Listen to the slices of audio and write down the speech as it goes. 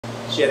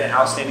she had an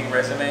outstanding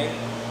resume.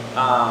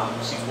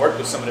 She's worked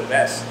with some of the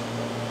best,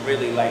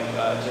 really, like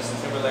Justin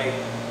Timberlake,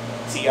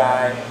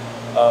 T.I.,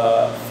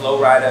 Flo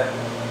Rida.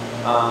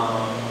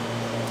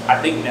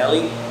 I think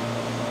Nelly,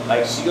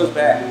 like she goes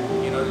back.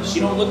 You know, she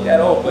don't look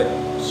that old, but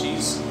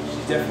she's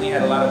definitely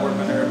had a lot of work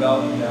under her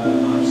belt.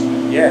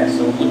 And, yeah,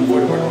 so looking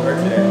forward to working with her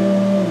today.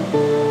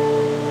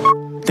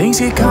 Things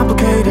get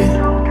complicated.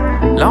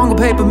 Longer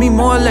paper, me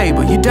more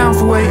labor. You down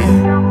for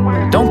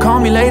waiting? Don't call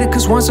me later,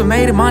 cause once I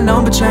made it, my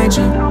number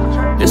changing.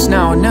 It's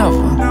now or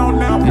never,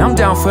 and I'm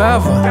down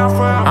forever.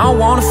 I don't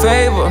want a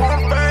favor.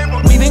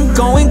 We've been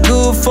going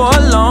good for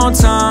a long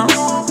time.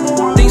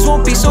 Things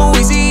won't be so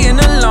easy in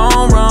the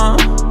long run.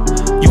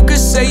 You could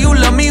say you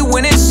love me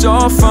when it's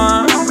all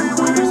fine.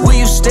 Will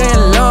you stay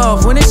in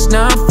love when it's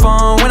not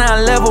fun? When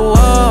I level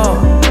up,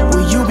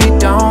 will you be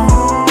down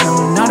when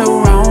I'm not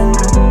around?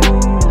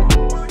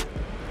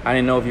 I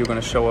didn't know if you were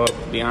gonna show up,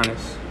 to be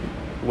honest,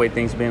 the way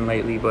things been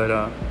lately, but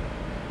I'm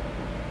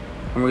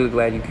really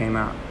glad you came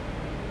out,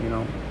 you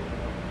know.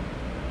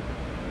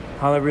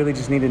 All I really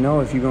just need to know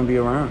if you're gonna be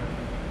around.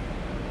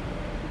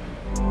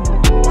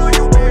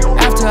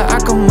 After I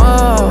come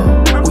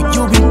up, will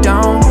you be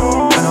down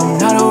when I'm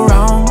not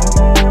around?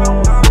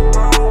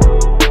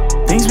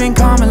 Things been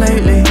calmer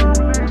lately.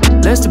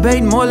 Less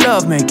debate, more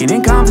love making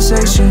in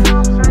conversation.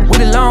 With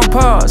a long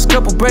pause,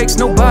 couple breaks,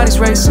 nobody's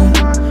racing.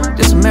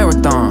 This a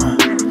marathon,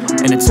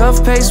 and a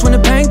tough pace when the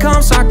pain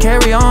comes, so I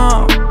carry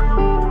on.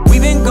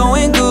 We've been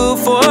going good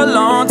for a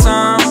long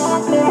time.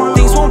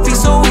 Things won't be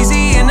so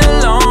easy in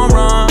the long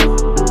run.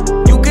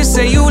 You could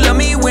say you love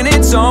me when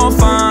it's all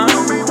fine.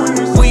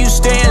 Will you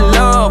stay in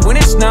love when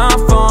it's not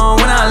fun?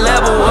 When I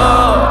level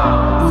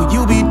up, will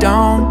you be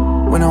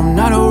down when I'm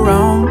not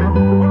around?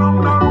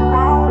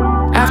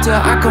 After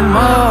I come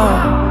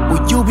up,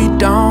 will you be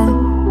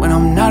down when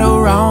I'm not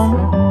around?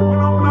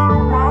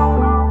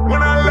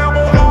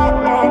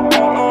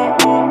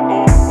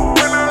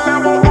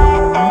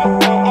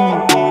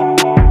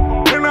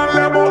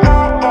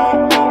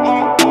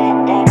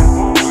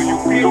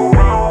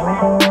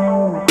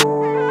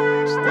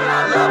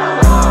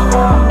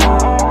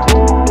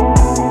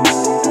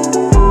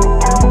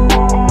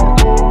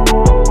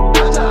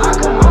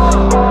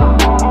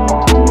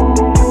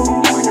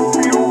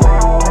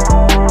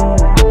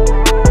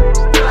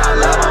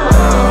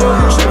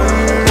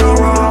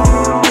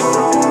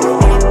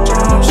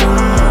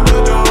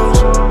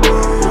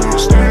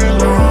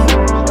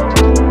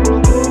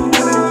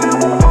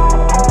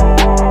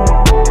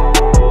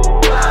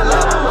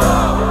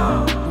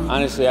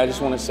 Honestly, I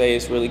just want to say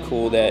it's really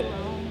cool that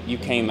you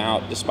came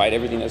out despite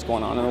everything that's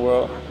going on in the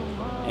world,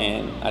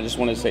 and I just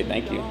want to say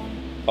thank you.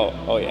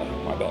 Oh yeah,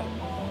 my bad.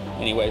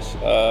 Anyways,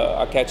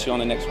 I'll catch you on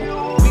the next one.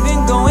 We've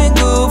been going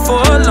good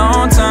for a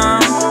long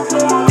time.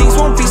 Things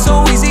won't be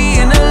so easy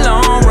in the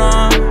long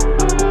run.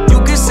 You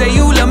could say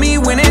you love me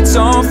when it's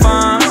all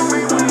fine.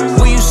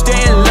 Will you stay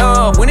in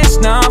love when it's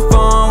not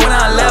fun? When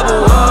I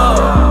level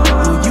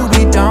up, will you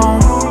be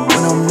down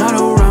when I'm not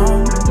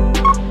around?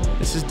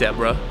 This is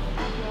Debra.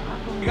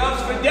 Big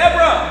ups for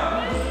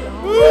Debra!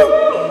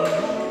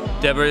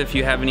 Woo! Debra, if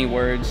you have any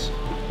words,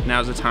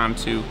 now's the time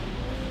to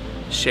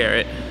share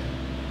it.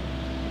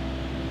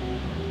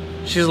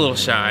 She's a little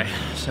shy,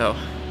 so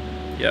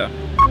yeah.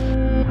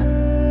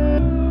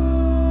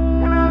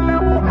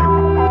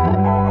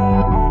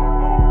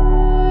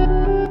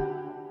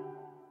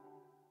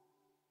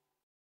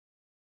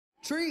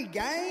 Tree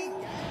gang.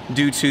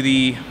 Due to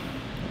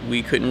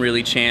we couldn't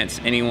really chance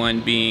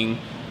anyone being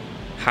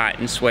hot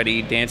and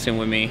sweaty dancing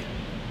with me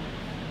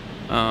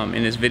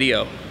in this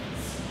video.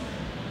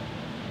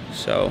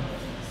 So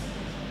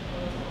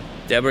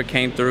Debra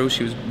came through.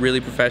 She was really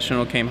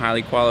professional, came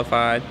highly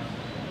qualified,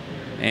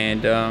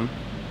 and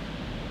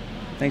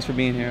thanks for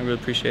being here. I really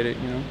appreciate it,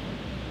 you know.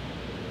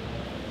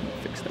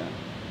 Fix that.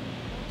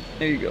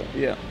 There you go.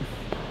 Yeah.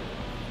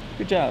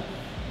 Good job.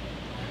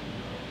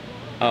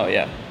 Oh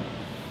yeah.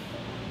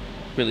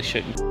 Really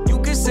shouldn't. You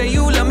can say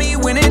you love me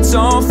when it's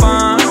all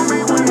fine.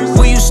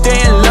 Will you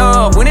stay in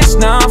love when it's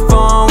not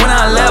fun? When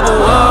I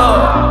level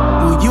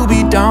up, will you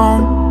be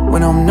down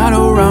when I'm not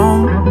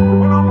around?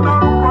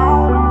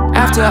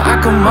 After I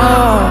come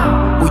up,